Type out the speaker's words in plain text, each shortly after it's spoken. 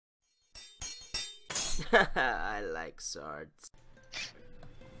I like swords.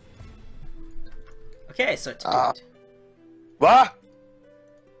 Okay, so Toad. What?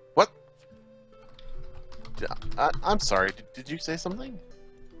 What? I'm sorry. Did you say something?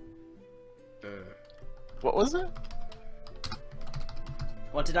 What was it?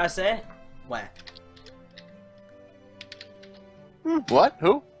 What did I say? Where? What?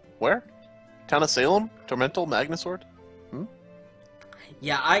 Who? Where? Town of Salem? Tormental? Magnusword?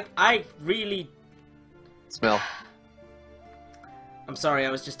 Yeah, I really... Smell. I'm sorry,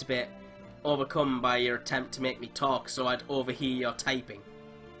 I was just a bit overcome by your attempt to make me talk so I'd overhear your typing.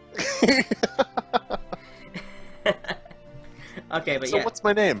 Okay, but so yeah. what's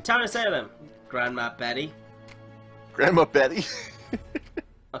my name? Town of Salem. Grandma Betty. Grandma Betty?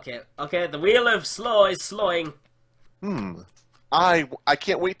 Okay, the wheel of slow is slowing. I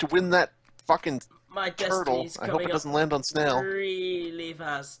can't wait to win that fucking My turtle. destiny's I coming hope it up doesn't land on snail. really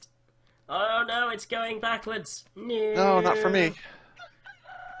fast. Oh no, it's going backwards. No. No, not for me.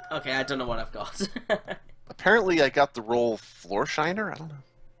 Okay, I don't know what I've got. Apparently I got the role floor shiner? I don't know.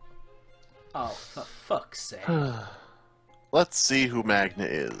 Oh, for fuck's sake. Let's see who Magna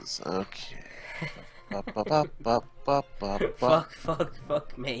is. Okay.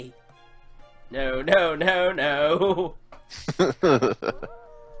 Fuck me. No, no, no, no.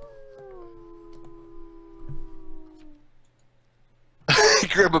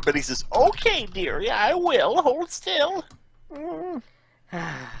 Grandma Betty says, "Okay, dearie, I will. Hold still."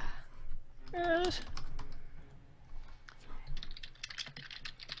 Yes.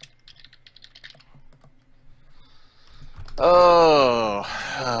 Oh.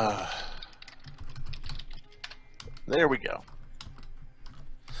 There we go.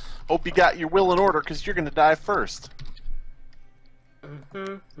 Hope you got your will in order, because you're going to die first.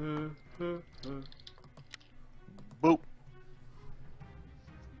 Boop.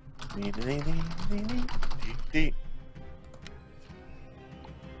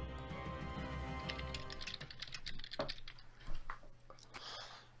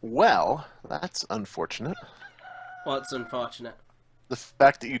 Well, that's unfortunate. What's unfortunate? The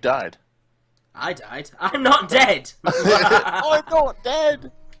fact that you died. I died? I'm not dead! Oh, I'm not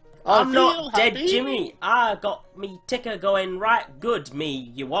dead! I'm not dead, Jimmy. I got me ticker going right good,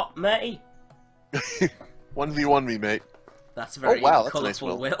 me. You what, matey? 1v1 me, mate. That's a very wow, that's a colourful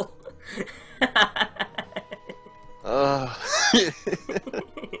nice will.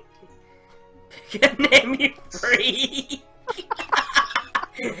 Name you free.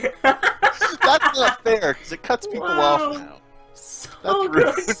 That's not fair, because it cuts people off now. So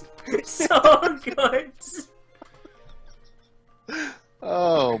good. So good.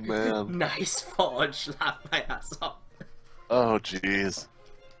 Oh, man. Nice forge. Laugh my ass off. Oh, jeez.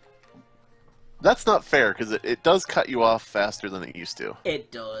 That's not fair, because it does cut you off faster than it used to.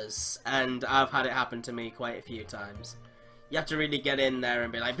 It does, and I've had it happen to me quite a few times. You have to really get in there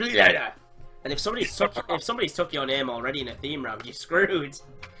and be like, "Blah." And if somebody's took your name already in a theme round, you're screwed.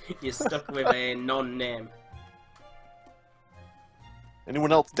 You're stuck with a non-name.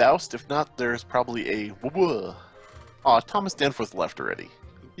 Anyone else doused? If not, there's probably a... Aw, Thomas Danforth left already.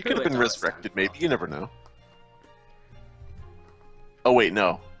 He could have been resurrected, maybe. You never know. Oh, wait,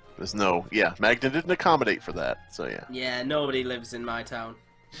 no. There's no... Yeah, Magna didn't accommodate for that, so yeah. Yeah, nobody lives in my town.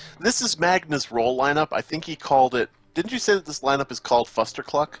 This is Magna's role lineup. I think he called it... Didn't you say that this lineup is called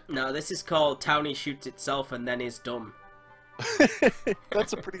Fustercluck? No, this is called Townie Shoots Itself and Then Is Dumb.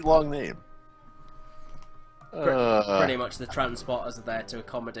 That's a pretty long name. Pretty much the transporters are there to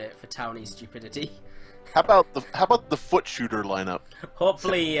accommodate for Townie stupidity. How about the foot shooter lineup?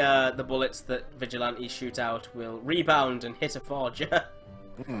 Hopefully, the bullets that vigilantes shoot out will rebound and hit a forger,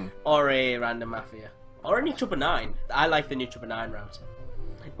 or a random mafia, or a new Trooper 9. I like the new Trooper 9 route.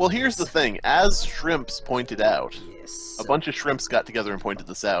 Well, here's the thing. As Shrimps pointed out, Yes. a bunch of Shrimps got together and pointed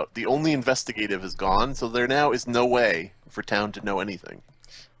this out. The only investigative is gone, so there now is no way for town to know anything.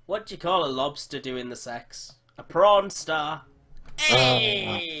 What do you call a lobster doing the sex? A prawn star.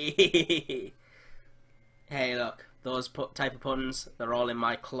 Hey! Hey, look. Those type of puns, they're all in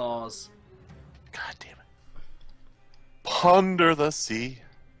my claws. God damn it. Ponder the sea.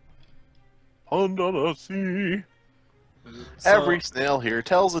 Ponder the sea. Every snail here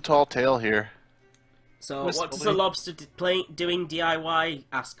tells a tall tale here. So, what does a lobster doing DIY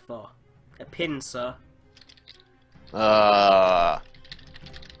ask for? A pin, sir. You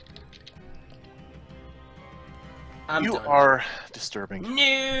are disturbing.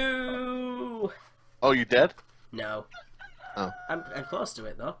 No! Oh, you dead? No. Oh. I'm close to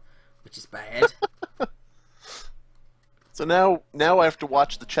it, though, which is bad. So now I have to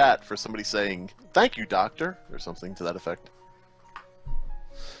watch the chat for somebody saying, "Thank you, doctor," or something to that effect.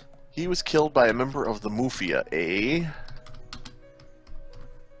 He was killed by a member of the Mafia, eh?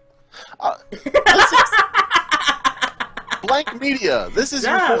 This is... Blank Media, this is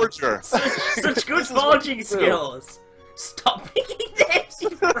your forger. Such good forging skills. Stop picking names,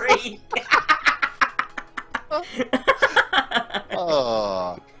 you freak.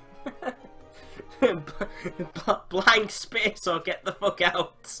 Oh. Blank space or get the fuck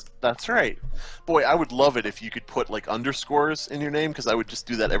out. That's right. Boy, I would love it if you could put, like, underscores in your name, because I would just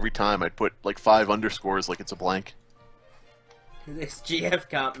do that every time. I'd put, like, 5 underscores like it's a blank. This GF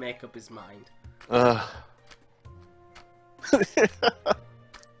can't make up his mind.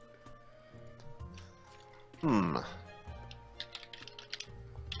 Hmm.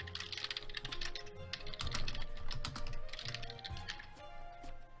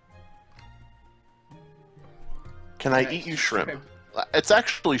 Can I eat you shrimp? It's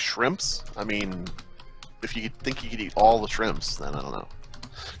actually shrimps. I mean, if you think you could eat all the shrimps, then I don't know.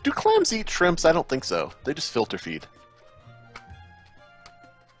 Do clams eat shrimps? I don't think so. They just filter feed.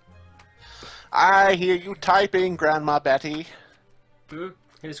 I hear you typing, Grandma Betty.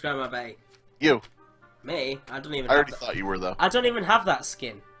 Who's Grandma Betty? You. Me? I don't even. I already thought you were, though. I don't even have that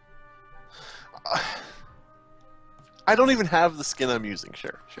skin. I don't even have the skin I'm using.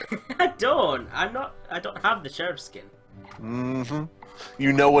 Sure. I don't. I don't have the sheriff's skin. Mm-hmm.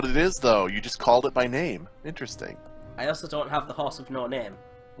 You know what it is, though. You just called it by name. Interesting. I also don't have the horse of no name,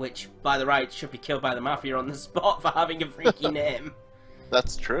 which, by the right, should be killed by the Mafia on the spot for having a freaky name.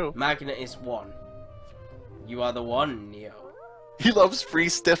 That's true. Magnet is 1. You are the one, Neo. He loves free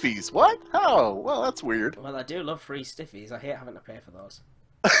stiffies. What? How? Well, that's weird. Well, I do love free stiffies. I hate having to pay for those.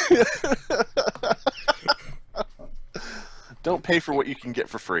 Don't pay for what you can get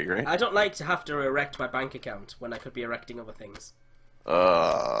for free, right? I don't like to have to erect my bank account when I could be erecting other things.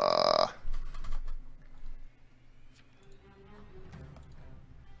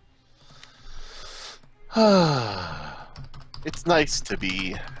 It's nice to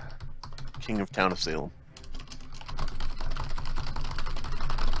be king of town of Salem.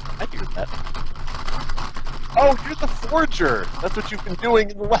 I hear that. Oh, you're the forger! That's what you've been doing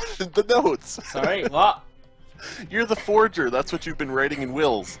in the notes. Sorry, what? You're the forger. That's what you've been writing in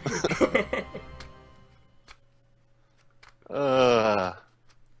wills. So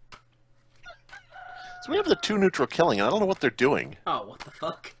we have the 2 neutral killing, and I don't know what they're doing. Oh, what the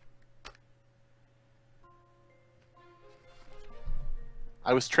fuck?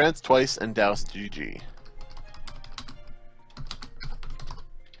 I was tranced twice and doused GG.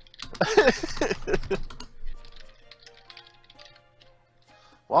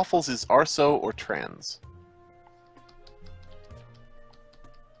 Waffles is Arso or trans.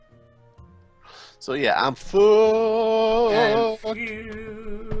 So yeah, I'm fucked.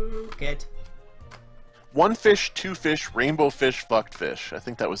 Good. 1 fish, 2 fish, rainbow fish, fucked fish. I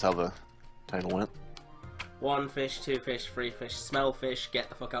think that was how the title went. 1 fish, 2 fish, 3 fish, smell fish, get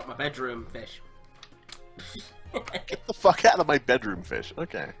the fuck out my bedroom fish. Get the fuck out of my bedroom fish.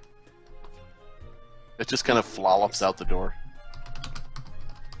 Okay. It just kind of flollops out the door.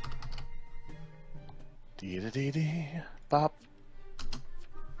 Dee-da-dee-dee. Bop.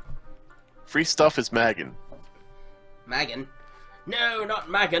 Free stuff is Megan. Megan? No, not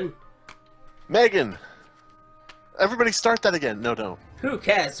Megan. Megan! Everybody start that again. No, don't. Who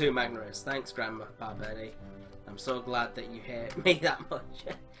cares who Magna is? Thanks, Grandma Betty. I'm so glad that you hate me that much.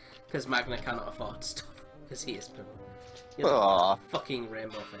 Because Magna cannot afford stuff. Because he is poor. You're the fucking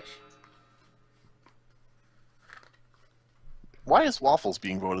rainbow fish. Why is Waffles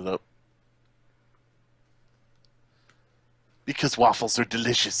being voted up? Because waffles are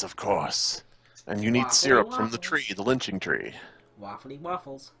delicious, of course. And you need Waffly syrup waffles. from the tree, the lynching tree. Waffly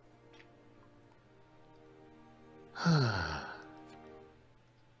waffles.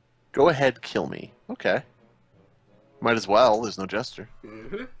 Go ahead, kill me. Okay. Might as well, there's no jester.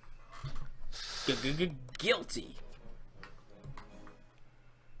 Mm-hmm. Guilty.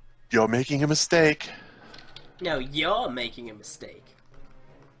 You're making a mistake. No, you're making a mistake.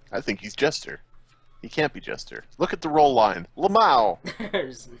 I think he's jester. He can't be jester. Look at the roll line. Lamau!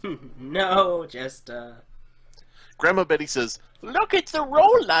 There's no jester. Grandma Betty says, look at the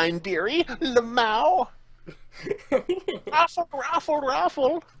roll line, dearie. Lamau! Raffle, raffle,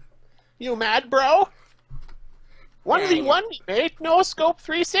 raffle. You mad, bro? 1v1, mate. No scope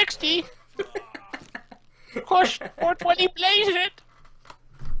 360. Push 420, blaze it.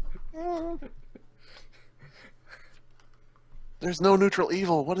 There's no neutral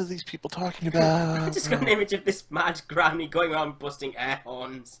evil. What are these people talking about? I just got an image of this mad granny going around busting air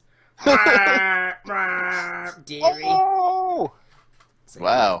horns. Dearie. Oh! So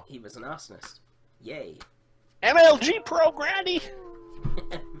Wow. He was an arsonist. Yay. MLG Pro Granny!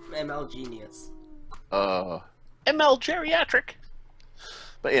 ML Genius. ML Geriatric.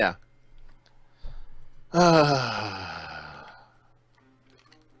 But yeah.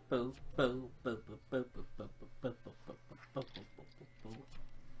 Boo, boo, boo, boo, boo, boo, boo, boo, boo, boo, boo, boo.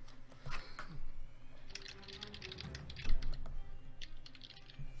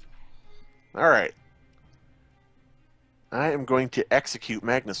 Alright. I am going to execute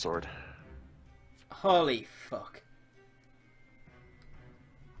Magnasword. Holy fuck.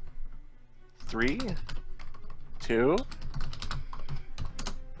 3, 2.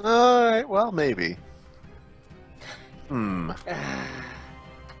 Alright, well, maybe. No!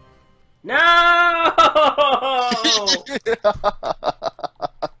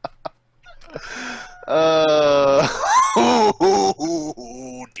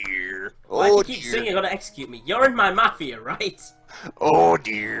 Oh dear. Why do Oh you keep saying you're gonna execute me? You're in my Mafia, right? Oh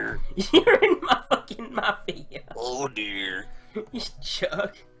dear. You're in my fucking Mafia. Oh dear. You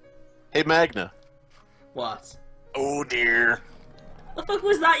jerk. Hey Magna. What? Oh dear. The fuck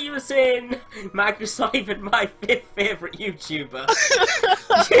was that you were saying? Magnus not even my 5th favourite YouTuber.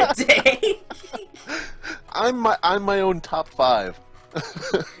 You dick. I'm my own top 5.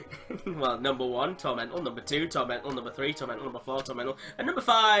 Well, number 1, Tormental, number 2, Tormental, number 3, Tormental, number 4, Tormental, and number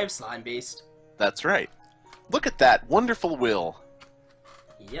 5, Slime Beast. That's right. Look at that wonderful will.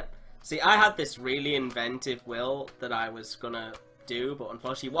 Yep. See, I had this really inventive will that I was gonna do, but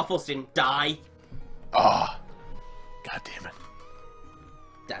unfortunately Waffles didn't die. Ah. Oh, God damn it.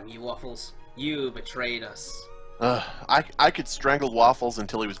 Damn you, Waffles. You betrayed us. I could strangle Waffles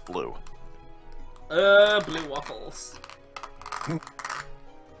until he was blue. Blue Waffles.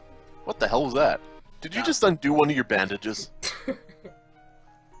 What the hell was that? Did you just undo one of your bandages?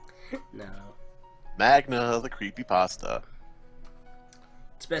 No. Magna, the creepypasta.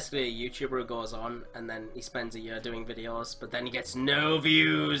 It's basically a YouTuber who goes on and then he spends a year doing videos, but then he gets no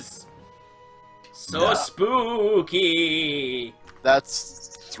views. So spooky.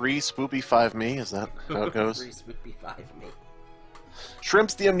 That's 3 spoopy 5 me, is that how it goes? 3 spoopy 5 me.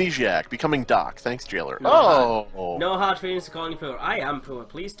 Shrimps the Amnesiac, becoming Doc. Thanks, Jailer. No no hard feelings to calling you poor. I am poor.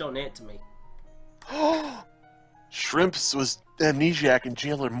 Please donate to me. Shrimps was Amnesiac and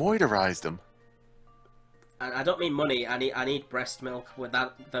Jailer moisturized him. And I don't mean money. I need breast milk. With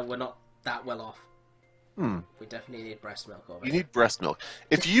that we're not that well off. We definitely need breast milk over You here. need breast milk.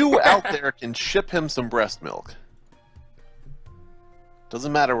 If you out there can ship him some breast milk,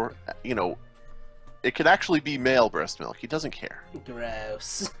 doesn't matter, you know, it could actually be male breast milk. He doesn't care.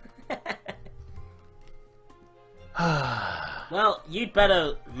 Gross. Well, you'd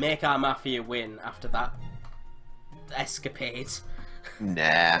better make our Mafia win after that escapade.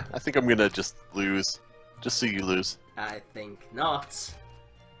 Nah, I think I'm gonna just lose. Just so you lose. I think not.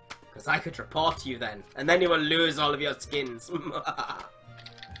 Because I could report you then, and then you will lose all of your skins.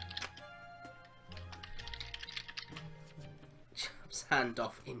 Chops hand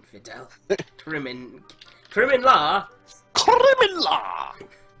off, infidel. Crimin law. Crimin Law!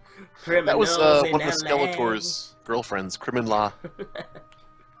 That was Criminals one in of the LA. Skeletor's girlfriends, Crimin Law.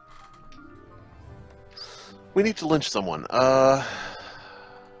 We need to lynch someone.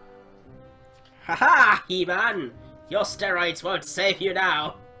 Haha, He-Man! Your steroids won't save you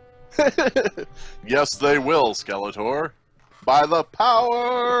now. Yes, they will, Skeletor. By the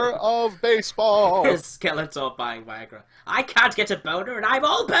power of baseball. Skeletor buying Viagra. I can't get a boner and I'm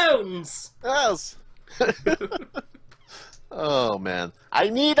all bones! Yes. Oh, man. I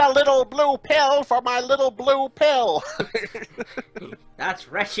need a little blue pill for my little blue pill. That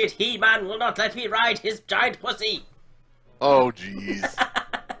wretched He-Man will not let me ride his giant pussy! Oh, jeez.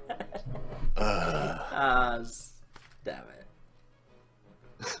 Damn it.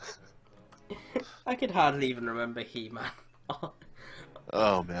 I could hardly even remember He-Man.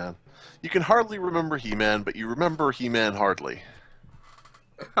 Oh, man. You can hardly remember He-Man, but you remember He-Man hardly.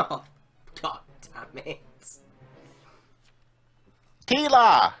 Oh, god damn it.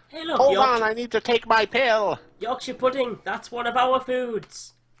 Tila! Hey look, Hold on, I need to take my pill. Yorkshire pudding, that's one of our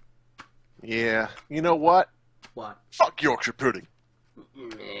foods. Yeah, you know what? What? Fuck Yorkshire pudding.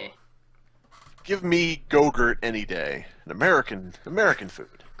 Meh. Give me Go-Gurt any day. An American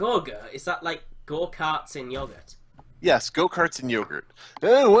food. Go-Gurt? Is that like go-karts in yogurt? Yes, go-karts and yogurt.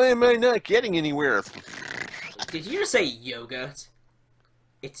 Oh, why am I not getting anywhere? Did you just say yogurt?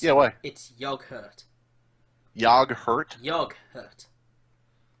 It's, Yeah, why? It's yogurt. Yogurt? Yogurt.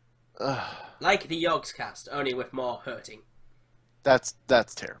 Like the Yogs cast, only with more hurting. That's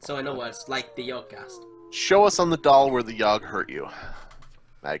terrible. So in other words, like the Yog cast. Show us on the doll where the Yog hurt you,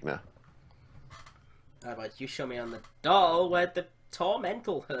 Magna. How about you show me on the doll where the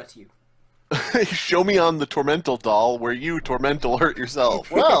Tormental hurt you? Show me on the Tormental doll where you, Tormental, hurt yourself.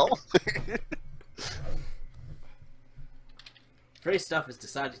 Well... Free Stuff has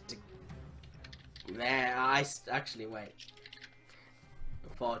decided to... Nah, actually, wait.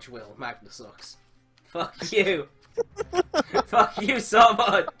 Forge will. Magna sucks. Fuck you. Fuck you so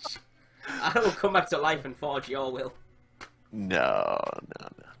much. I will come back to life and forge your will. No.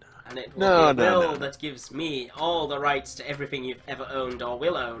 And it will be a will that gives me all the rights to everything you've ever owned or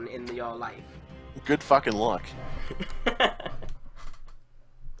will own in your life. Good fucking luck.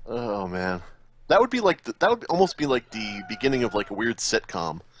 Oh man, that would be like that would almost be like the beginning of like a weird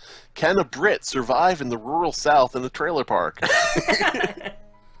sitcom. Can a Brit survive in the rural South in a trailer park?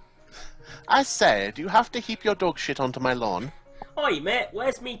 I say, do you have to heap your dog shit onto my lawn? Oi, mate,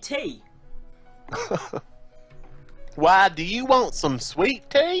 where's me tea? Why, do you want some sweet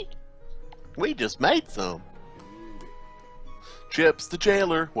tea? We just made some. Chips the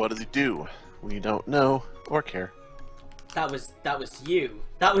jailer, what does he do? We don't know or care. That was you.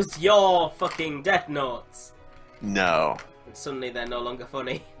 That was your fucking Death Notes. No. And suddenly they're no longer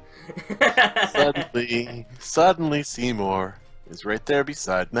funny. Suddenly Seymour is right there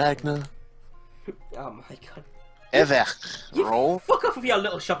beside Magna. Oh my god. Ever You fuck off with your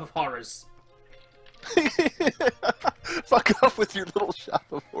little shop of horrors. Fuck off with your little shop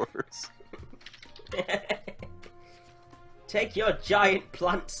of horrors. Take your giant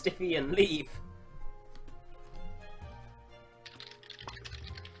plant stiffy and leave.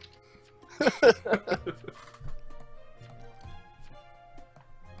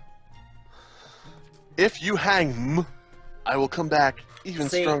 If you hang him, I will come back even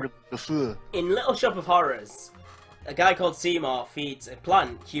stronger than before. In Little Shop of Horrors, a guy called Seymour feeds a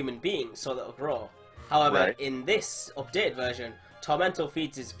plant human beings so that it'll grow. However, in this updated version, Tormental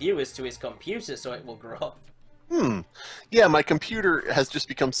feeds his viewers to his computer so it will grow. Yeah, my computer has just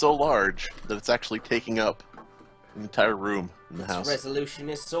become so large that it's actually taking up an entire room in the house. Its resolution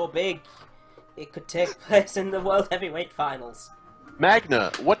is so big, it could take place in the World Heavyweight Finals.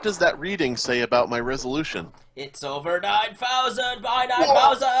 Magna, what does that reading say about my resolution? It's over 9,000 by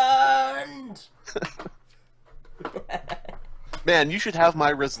 9,000! Man, you should have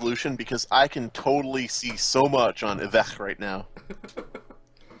my resolution because I can totally see so much on Evech right now.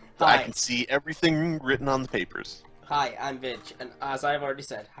 Hi. I can see everything written on the papers. Hi, I'm Vidge, and as I've already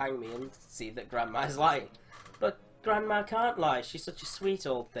said, hang me and see that Grandma's lying. But Grandma can't lie, she's such a sweet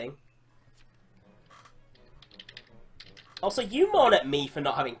old thing. Also, you moan at me for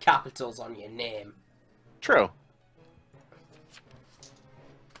not having capitals on your name. True.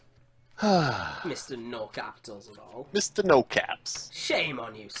 Mr. No Capitals at all. Mr. No Caps. Shame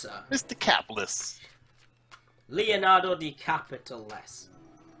on you, sir. Mr. Capless. Leonardo DiCapitalless.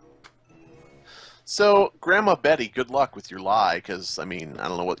 So, Grandma Betty, good luck with your lie, because, I mean, I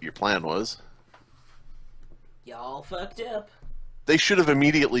don't know what your plan was. Y'all fucked up. They should have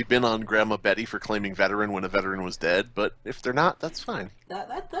immediately been on Grandma Betty for claiming veteran when a veteran was dead, but if they're not, that's fine.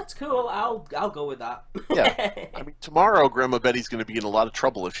 That's cool. I'll go with that. Yeah. I mean, tomorrow Grandma Betty's going to be in a lot of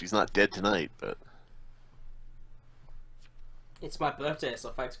trouble if she's not dead tonight, but... It's my birthday, so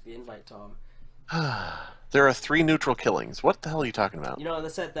thanks for the invite, Tom. There are 3 neutral killings. What the hell are you talking about? You know, they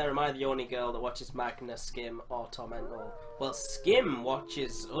said there, am I the only girl that watches Magna, Skim, or Tormental? Well, Skim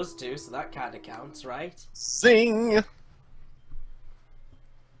watches us two, so that kind of counts, right? Sing!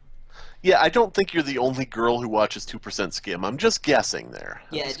 Yeah, I don't think you're the only girl who watches 2% Skim. I'm just guessing there.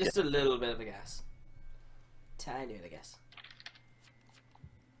 Yeah, just a little bit of a guess. Tiny bit of a guess.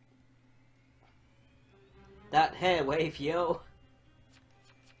 That hair wave, yo.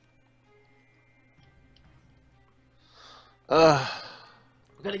 We're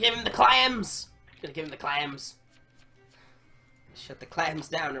gonna give him the clams! We're gonna give him the clams. Shut the clams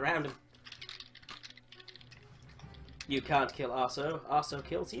down around him. You can't kill Arso. Arso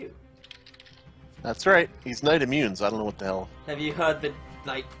kills you. That's right. He's night immune, so I don't know what the hell. Have you heard the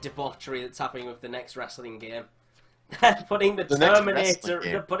debauchery that's happening with the next wrestling game? putting the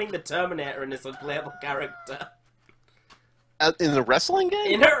Terminator, putting the Terminator in as a playable character. In the wrestling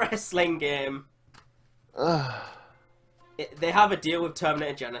game? In a wrestling game. They have a deal with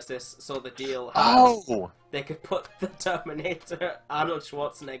Terminator Genesis, so the deal has they could put the Terminator Arnold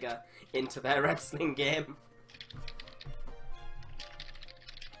Schwarzenegger into their wrestling game.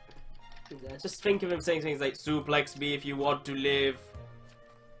 Just think of him saying things like, suplex me if you want to live.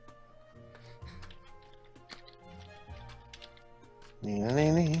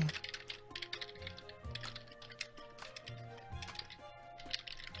 Deedly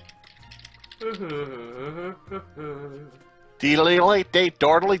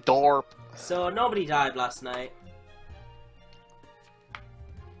dordly dorp. So nobody died last night.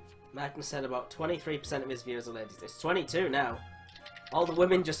 Magnus said about 23% of his viewers are ladies. It's 22 now. All the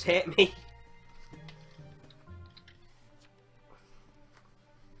women just hate me.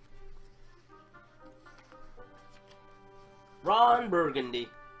 Ron Burgundy.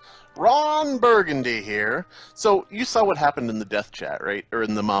 Ron Burgundy here. So, you saw what happened in the death chat, right? Or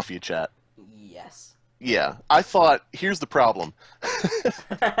in the Mafia chat. Yes. Yeah, I thought, here's the problem.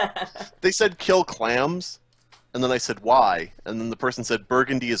 They said kill clams, and then I said why, and then the person said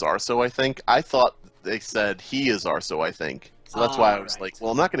Burgundy is Arso, I think. I thought they said he is Arso, I think. So that's why I was like,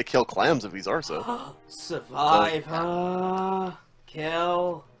 well, I'm not going to kill clams if he's Arso. Survive.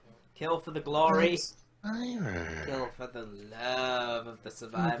 Kill. Kill for the glory. Kill for the love of the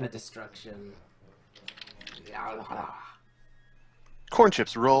survivor destruction. Corn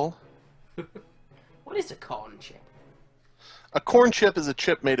chips roll. What is a corn chip? A corn chip is a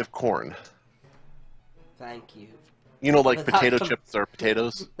chip made of corn. Thank you. You know, like potato chips are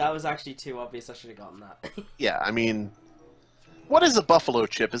potatoes? That was actually too obvious. I should have gotten that. Yeah, I mean... What is a buffalo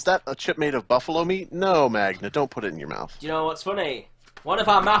chip? Is that a chip made of buffalo meat? No, Magna, don't put it in your mouth. Do you know what's funny? One of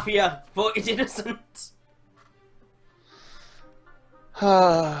our Mafia voted innocent.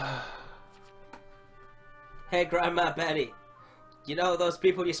 Hey, Grandma Betty. You know those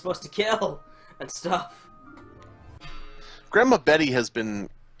people you're supposed to kill and stuff. Grandma Betty has been...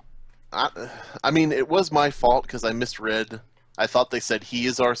 I mean, it was my fault because I misread. I thought they said he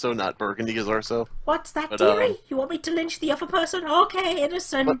is Arso, not Burgundy is Arso. What's that, dearie? You want me to lynch the other person? Okay,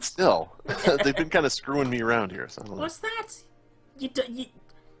 innocent. But still, they've been kind of screwing me around here. So what's that?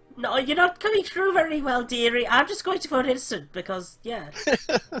 No, you're not coming through very well, dearie. I'm just going to vote innocent because, yeah.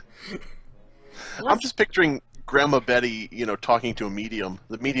 I'm just picturing Grandma Betty, you know, talking to a medium.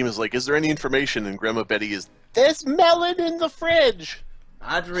 The medium is like, is there any information? And Grandma Betty is, there's melon in the fridge.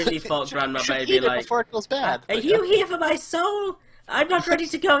 I'd really thought Grandma Betty be like, before it goes bad. Are you here for my soul? I'm not ready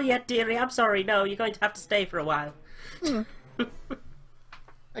to go yet, dearie. I'm sorry. No, you're going to have to stay for a while.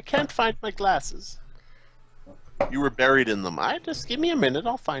 I can't find my glasses. You were buried in them. Just give me a minute,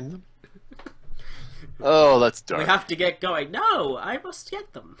 I'll find them. Oh, that's dark. We have to get going. No, I must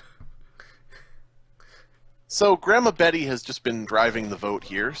get them. So, Grandma Betty has just been driving the vote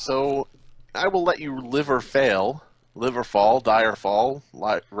here, so I will let you live or fail. Live or fall, die or fall,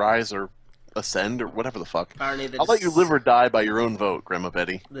 rise or ascend, or whatever the fuck. Apparently I'll let you live or die by your own vote, Grandma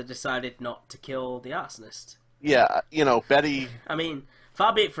Betty. They decided not to kill the arsonist. Yeah, you know, Betty... I mean,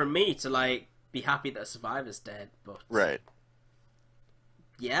 far be it from me to, like, be happy that a survivor's dead, but... Right.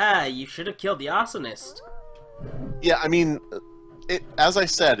 Yeah, you should have killed the arsonist. Yeah, I mean, as I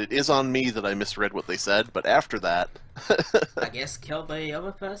said, it is on me that I misread what they said, but after that... I guess kill the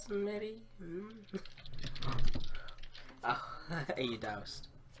other person, maybe? Oh, you doused.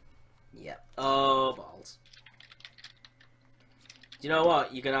 Yep. Oh, balls. Do you know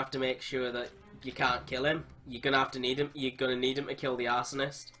what? You're gonna have to make sure that you can't kill him. You're gonna have to need him. You're gonna need him to kill the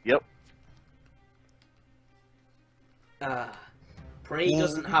arsonist. Yep. Prey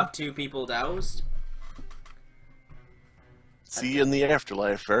doesn't have two people doused. See you in the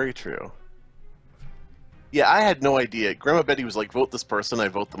afterlife. Very true. Yeah, I had no idea. Grandma Betty was like, vote this person, I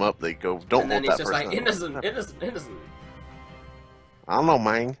vote them up. They go, don't vote that person. And then he's just like, innocent, innocent, innocent. I don't know,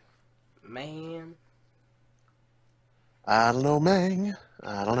 man. Man. I don't know, man.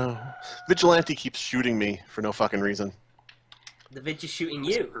 I don't know. Vigilante keeps shooting me for no fucking reason. The Vig is shooting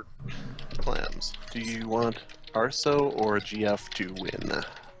you. Clams. Do you want Arso or GF to win?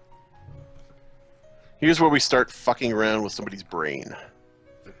 Here's where we start fucking around with somebody's brain.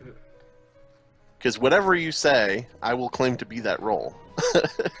 Because whatever you say, I will claim to be that role.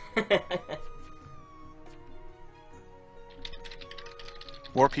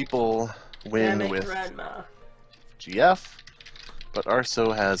 More people win with Grandma. GF, but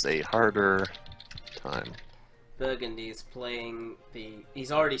Arso has a harder time. Burgundy's playing the...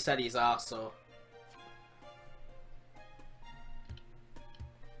 He's already said he's Arso.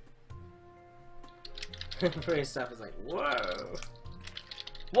 Very stuff is like, whoa.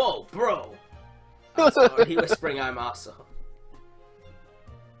 Whoa, bro! He whispering I'm Arso.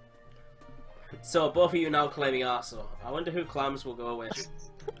 So, both of you now claiming Arso. I wonder who Clams will go with.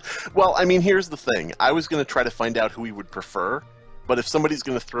 Well, I mean, here's the thing. I was going to try to find out who he would prefer, but if somebody's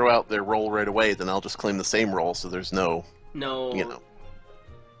going to throw out their role right away, then I'll just claim the same role, so there's no... No... You know...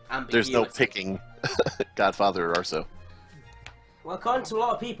 Ambiguity. There's no picking Godfather or Arso. Well, according to a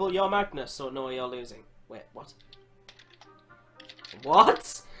lot of people, you're Magnus, so no, you're losing. Wait, what?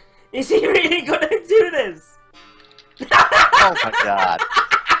 What? Is he really gonna do this? Oh my god.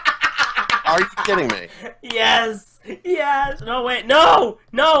 Are you kidding me? Yes! Yes! No, wait, no!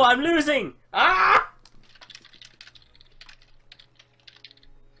 No, I'm losing! Ah!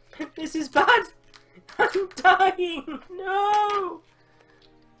 This is bad! I'm dying! No!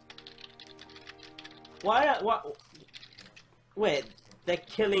 What? Wait, they're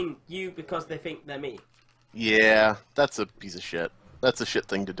killing you because they think they're me? Yeah, that's a piece of shit. That's a shit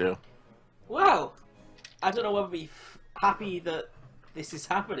thing to do. Wow! I don't know whether to be happy that this is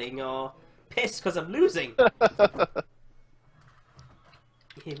happening or pissed because I'm losing.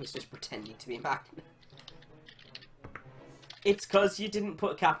 He was just pretending to be Magna. It's because you didn't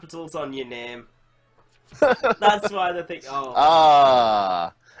put capitals on your name. That's why they think, oh.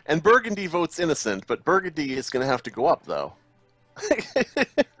 Ah, and Burgundy votes innocent, but Burgundy is going to have to go up, though.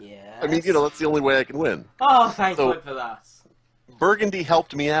 Yeah. I mean, you know, that's the only way I can win. Oh, thank So- God for that. Burgundy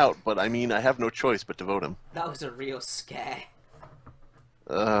helped me out, but I mean, I have no choice but to vote him. That was a real scare.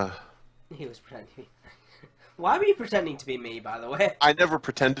 He was pretending to be... Why were you pretending to be me, by the way? I never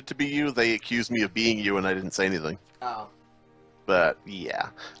pretended to be you. They accused me of being you, and I didn't say anything. Oh. But yeah,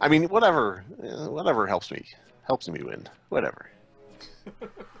 I mean, whatever helps me win. Whatever.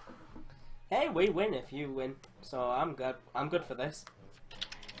 Hey, we win if you win, so I'm good. I'm good for this.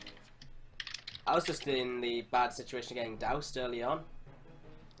 I was just in the bad situation of getting doused early on.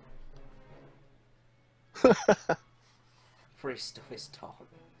 Free stuff is torn.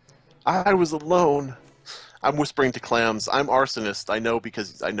 I was alone. I'm whispering to Clams. I'm arsonist. I know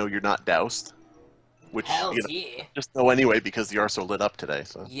because I know you're not doused. Which Hells you know, yeah. just know anyway because the arso lit up today.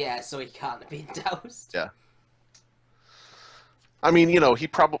 So Yeah, so he can't have been doused. yeah. I mean, you know, he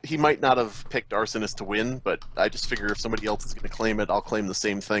might not have picked arsonist to win, but I just figure if somebody else is going to claim it, I'll claim the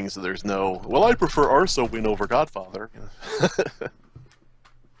same thing. So there's no, well, I prefer arso win over Godfather.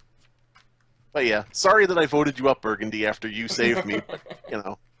 But yeah, sorry that I voted you up, Burgundy, after you saved me. But, you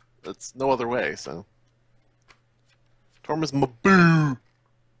know, that's no other way. So Torm is my boo.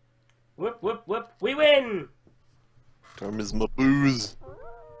 Whoop, whoop, whoop. We win! Torm is my booze.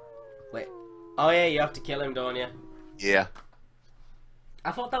 Wait. Oh yeah, you have to kill him, don't you? Yeah.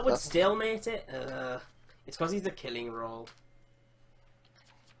 I thought that would stalemate it. It's because he's a killing roll.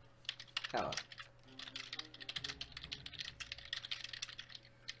 Oh.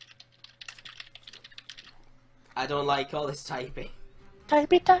 I don't like all this typing.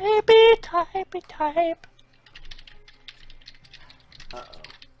 Typey, typey, typey, type. Uh-oh.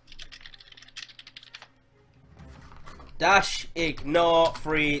 Dash, ignore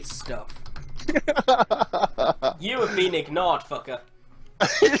free stuff. You have been ignored, fucker.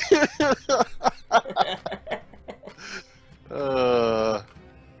 I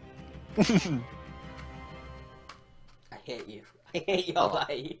hate you. I hate your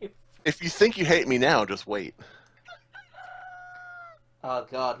life. If you think you hate me now, just wait. Oh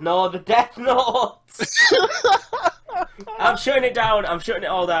god, no, the death notes! I'm shutting it down, I'm shutting it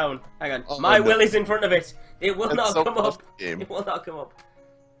all down. Hang on, Oh, my no. will is in front of it. It will That's not so come close up. to the game. It will not come up.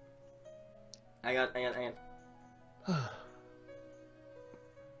 Hang on, hang on, hang on.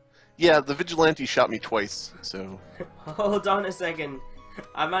 Yeah, the vigilante shot me twice, so... Hold on a second.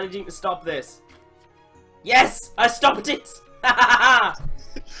 I'm managing to stop this. Yes! I stopped it!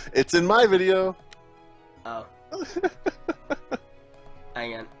 It's in my video! Oh.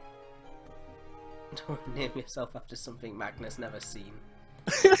 Hang on. Don't name yourself after something Magnus never seen.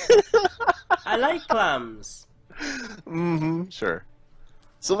 I like clams. Mm-hmm, sure.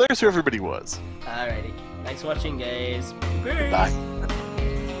 So there's who everybody was. Alrighty. Thanks for watching, guys. Bye.